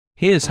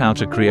Here's how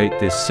to create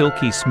this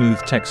silky smooth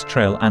text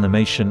trail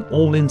animation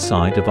all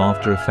inside of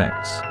After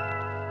Effects.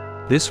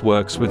 This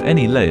works with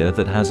any layer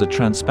that has a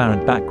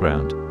transparent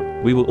background.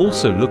 We will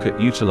also look at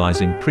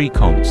utilizing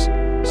pre-comps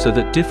so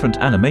that different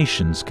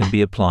animations can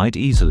be applied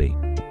easily.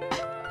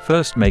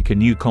 First, make a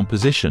new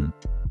composition.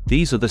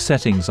 These are the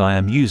settings I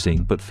am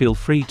using, but feel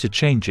free to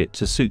change it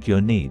to suit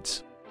your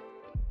needs.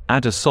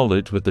 Add a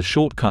solid with the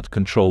shortcut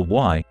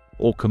Ctrl+Y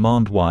or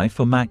Command+Y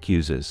for Mac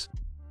users.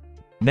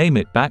 Name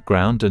it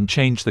background and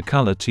change the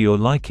color to your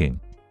liking.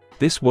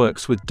 This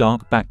works with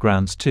dark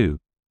backgrounds too.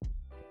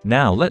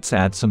 Now let's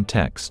add some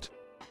text.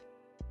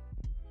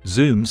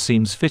 Zoom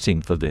seems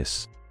fitting for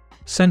this.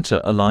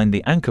 Center align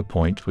the anchor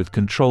point with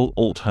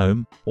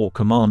Ctrl+Alt+Home or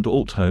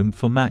Command+Alt+Home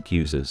for Mac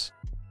users.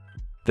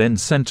 Then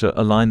center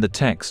align the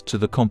text to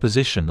the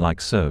composition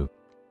like so.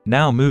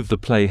 Now move the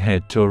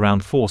playhead to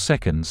around 4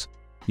 seconds.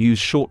 Use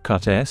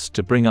shortcut S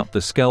to bring up the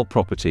scale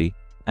property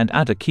and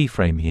add a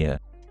keyframe here.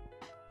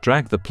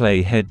 Drag the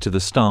playhead to the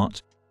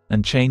start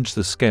and change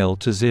the scale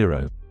to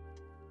 0.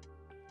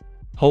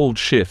 Hold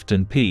Shift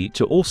and P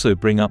to also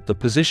bring up the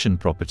position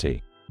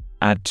property.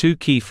 Add 2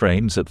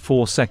 keyframes at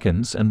 4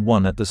 seconds and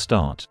 1 at the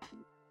start.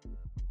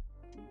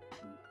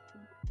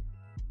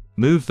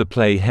 Move the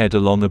playhead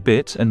along a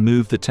bit and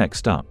move the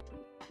text up.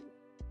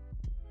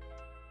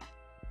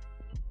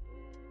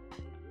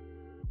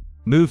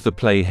 Move the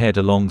playhead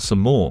along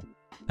some more,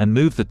 and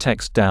move the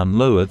text down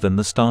lower than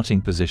the starting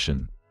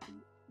position.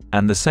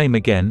 And the same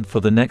again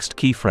for the next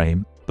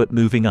keyframe, but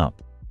moving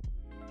up.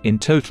 In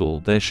total,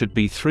 there should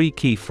be 3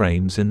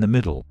 keyframes in the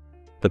middle.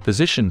 The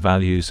position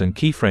values and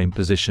keyframe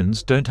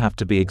positions don't have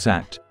to be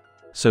exact,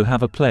 so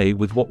have a play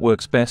with what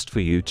works best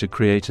for you to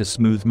create a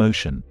smooth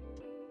motion.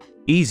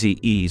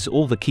 Ease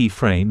all the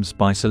keyframes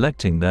by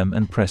selecting them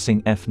and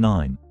pressing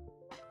F9.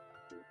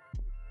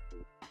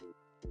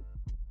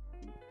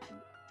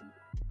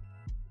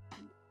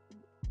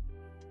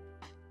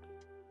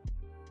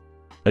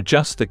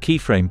 Adjust the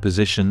keyframe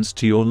positions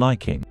to your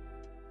liking.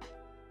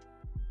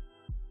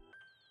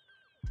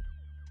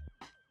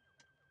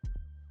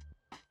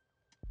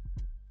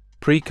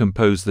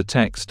 Pre-compose the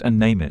text and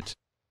name it.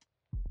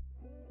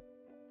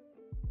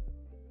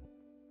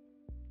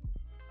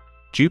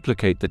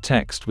 Duplicate the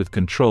text with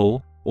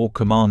Ctrl or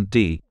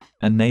Command-D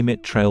and name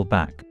it Trail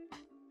Back.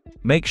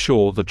 Make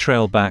sure the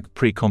Trail Back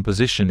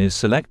pre-composition is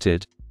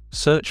selected,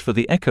 search for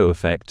the echo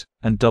effect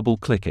and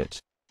double-click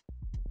it.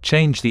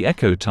 Change the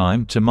echo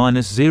time to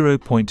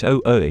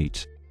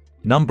 -0.008,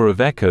 number of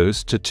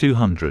echoes to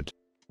 200,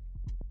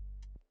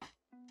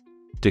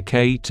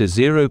 decay to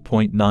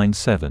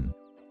 0.97,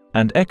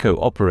 and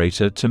echo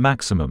operator to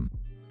maximum.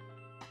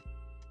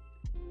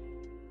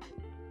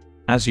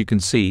 As you can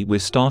see, we're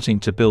starting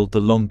to build the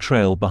long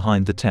trail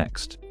behind the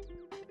text.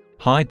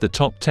 Hide the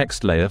top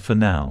text layer for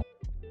now.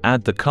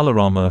 Add the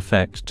Colorama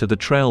effect to the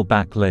trail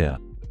back layer.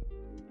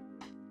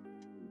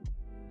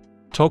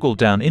 Toggle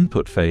down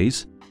input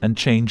phase and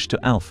change to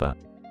alpha.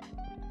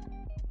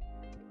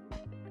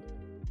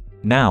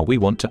 Now we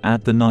want to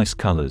add the nice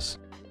colors.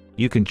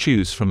 You can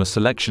choose from a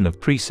selection of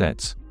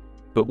presets,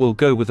 but we'll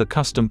go with a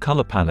custom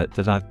color palette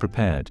that I've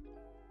prepared.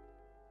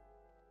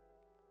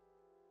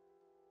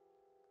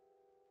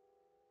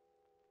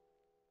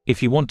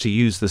 If you want to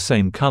use the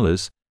same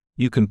colors,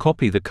 you can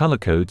copy the color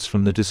codes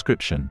from the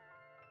description.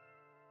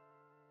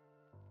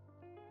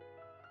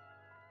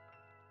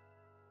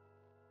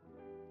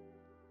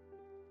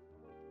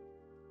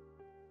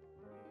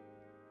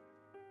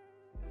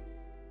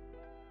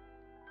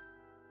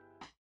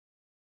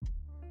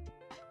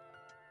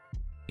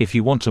 If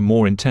you want a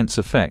more intense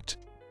effect,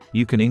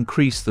 you can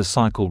increase the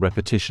cycle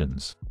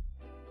repetitions.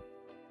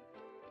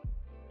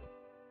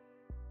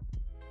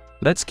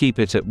 Let's keep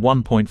it at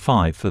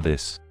 1.5 for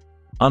this.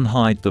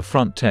 Unhide the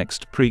front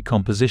text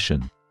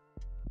pre-composition.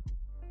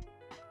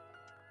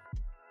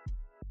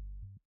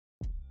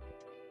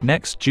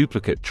 Next,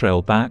 duplicate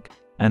Trail Back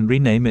and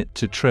rename it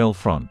to Trail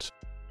Front.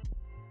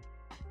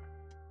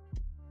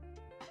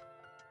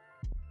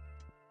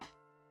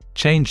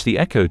 Change the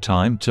echo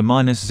time to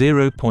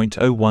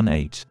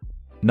 -0.018,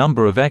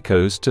 number of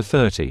echoes to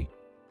 30,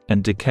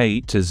 and decay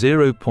to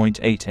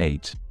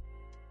 0.88.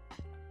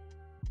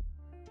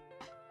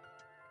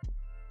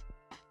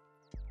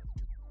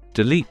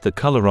 Delete the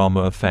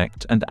Colorama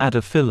effect and add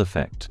a fill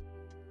effect.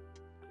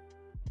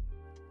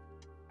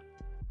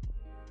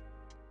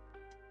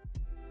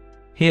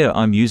 Here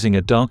I'm using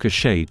a darker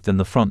shade than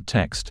the front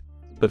text,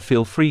 but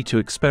feel free to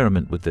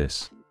experiment with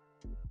this.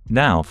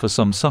 Now for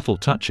some subtle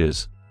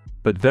touches,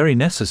 but very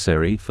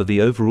necessary for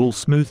the overall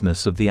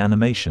smoothness of the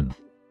animation.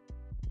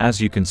 As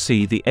you can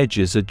see, the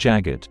edges are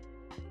jagged.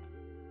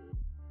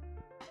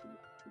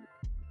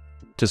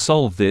 To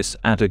solve this,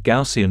 add a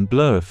Gaussian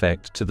blur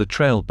effect to the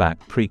trail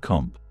back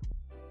pre-comp.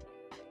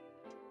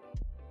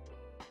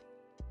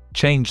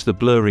 Change the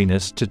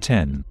blurriness to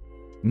 10.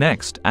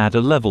 Next, add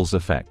a levels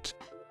effect.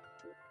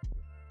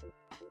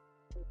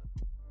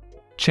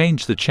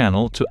 Change the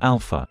channel to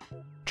alpha.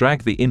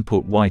 Drag the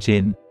input white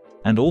in,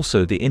 and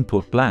also the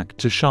input black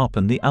to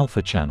sharpen the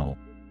alpha channel.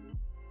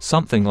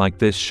 Something like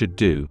this should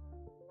do.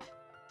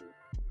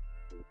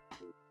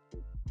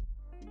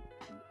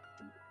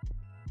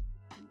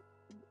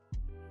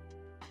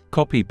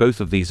 Copy both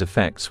of these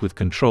effects with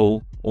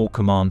Ctrl or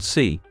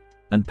Command-C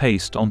and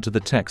paste onto the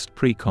text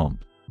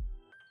pre-comp.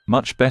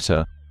 Much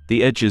better,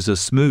 the edges are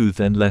smooth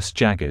and less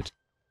jagged.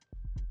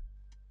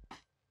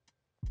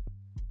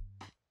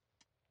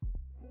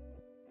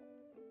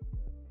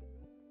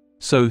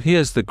 So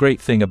here's the great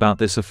thing about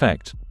this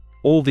effect.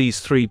 All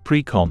these three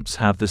pre-comps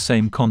have the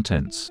same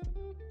contents.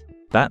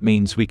 That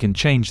means we can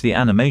change the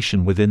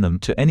animation within them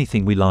to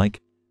anything we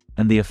like,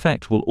 and the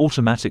effect will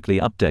automatically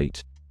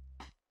update.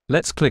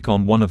 Let's click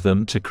on one of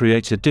them to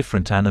create a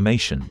different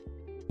animation.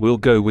 We'll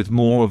go with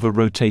more of a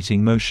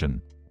rotating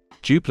motion.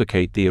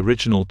 Duplicate the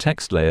original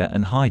text layer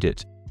and hide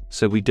it,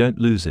 so we don't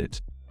lose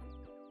it.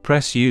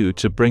 Press U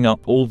to bring up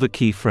all the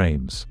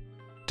keyframes.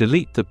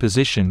 Delete the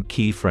position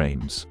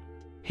keyframes.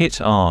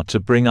 Hit R to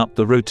bring up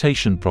the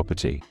rotation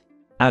property.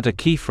 Add a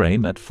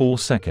keyframe at 4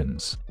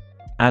 seconds.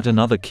 Add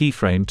another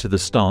keyframe to the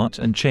start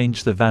and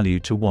change the value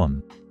to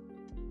 1.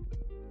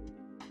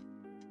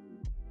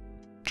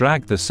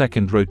 Drag the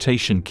second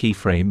rotation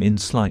keyframe in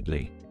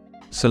slightly.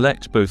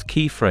 Select both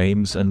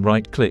keyframes and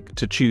right-click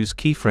to choose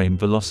keyframe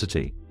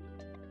velocity.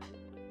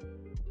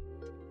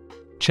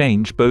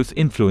 Change both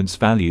influence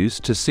values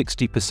to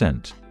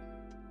 60%.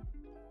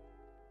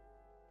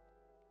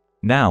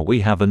 Now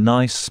we have a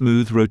nice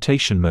smooth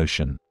rotation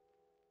motion.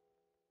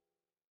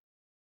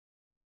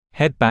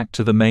 Head back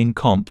to the main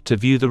comp to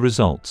view the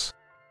results.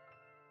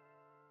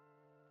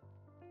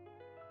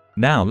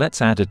 Now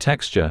let's add a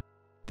texture.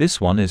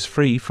 This one is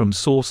free from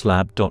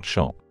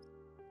sourcelab.shop.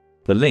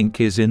 The link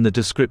is in the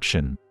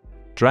description.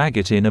 Drag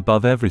it in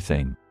above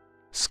everything.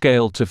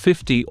 Scale to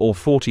 50 or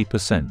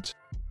 40%.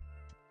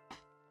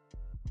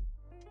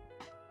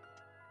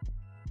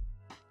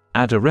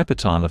 Add a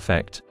reptile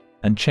effect,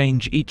 and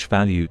change each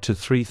value to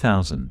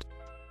 3000.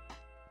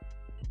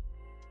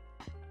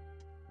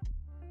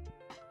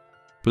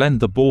 Blend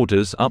the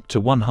borders up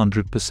to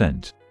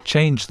 100%.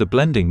 Change the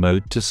blending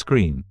mode to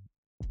screen.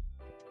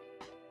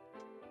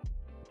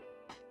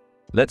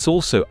 Let's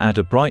also add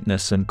a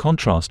brightness and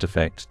contrast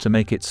effect to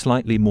make it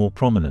slightly more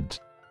prominent.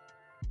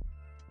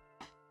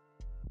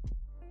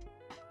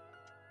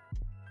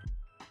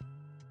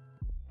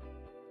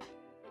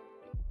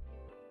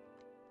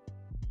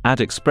 Add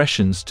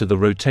expressions to the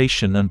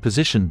rotation and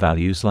position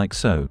values like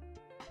so.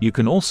 You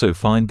can also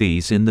find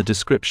these in the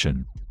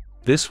description.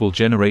 This will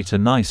generate a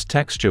nice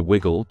texture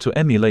wiggle to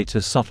emulate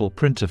a subtle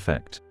print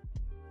effect.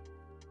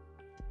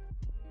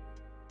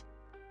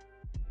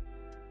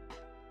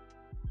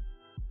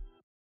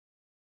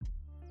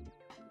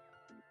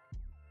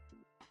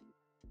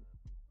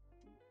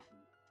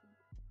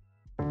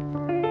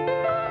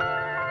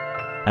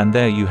 And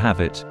there you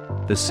have it,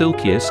 the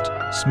silkiest,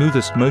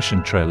 smoothest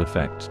motion trail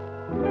effect.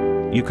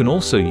 You can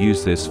also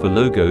use this for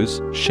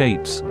logos,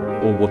 shapes,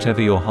 or whatever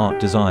your heart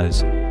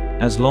desires,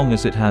 as long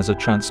as it has a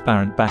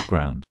transparent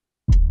background.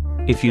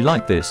 If you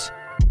like this,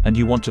 and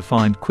you want to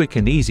find quick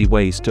and easy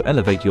ways to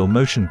elevate your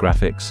motion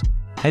graphics,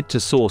 head to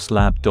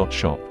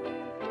sourcelab.shop.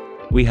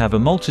 We have a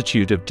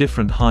multitude of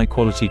different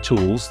high-quality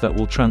tools that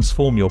will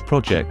transform your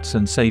projects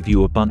and save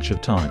you a bunch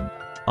of time.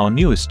 Our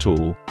newest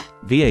tool,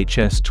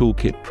 VHS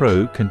Toolkit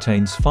PRO,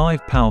 contains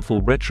 5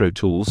 powerful retro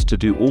tools to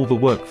do all the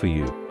work for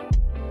you.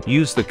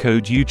 Use the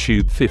code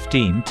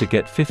YouTube15 to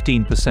get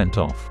 15%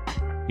 off.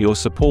 Your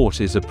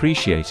support is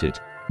appreciated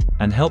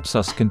and helps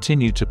us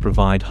continue to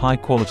provide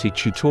high-quality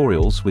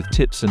tutorials with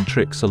tips and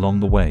tricks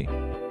along the way.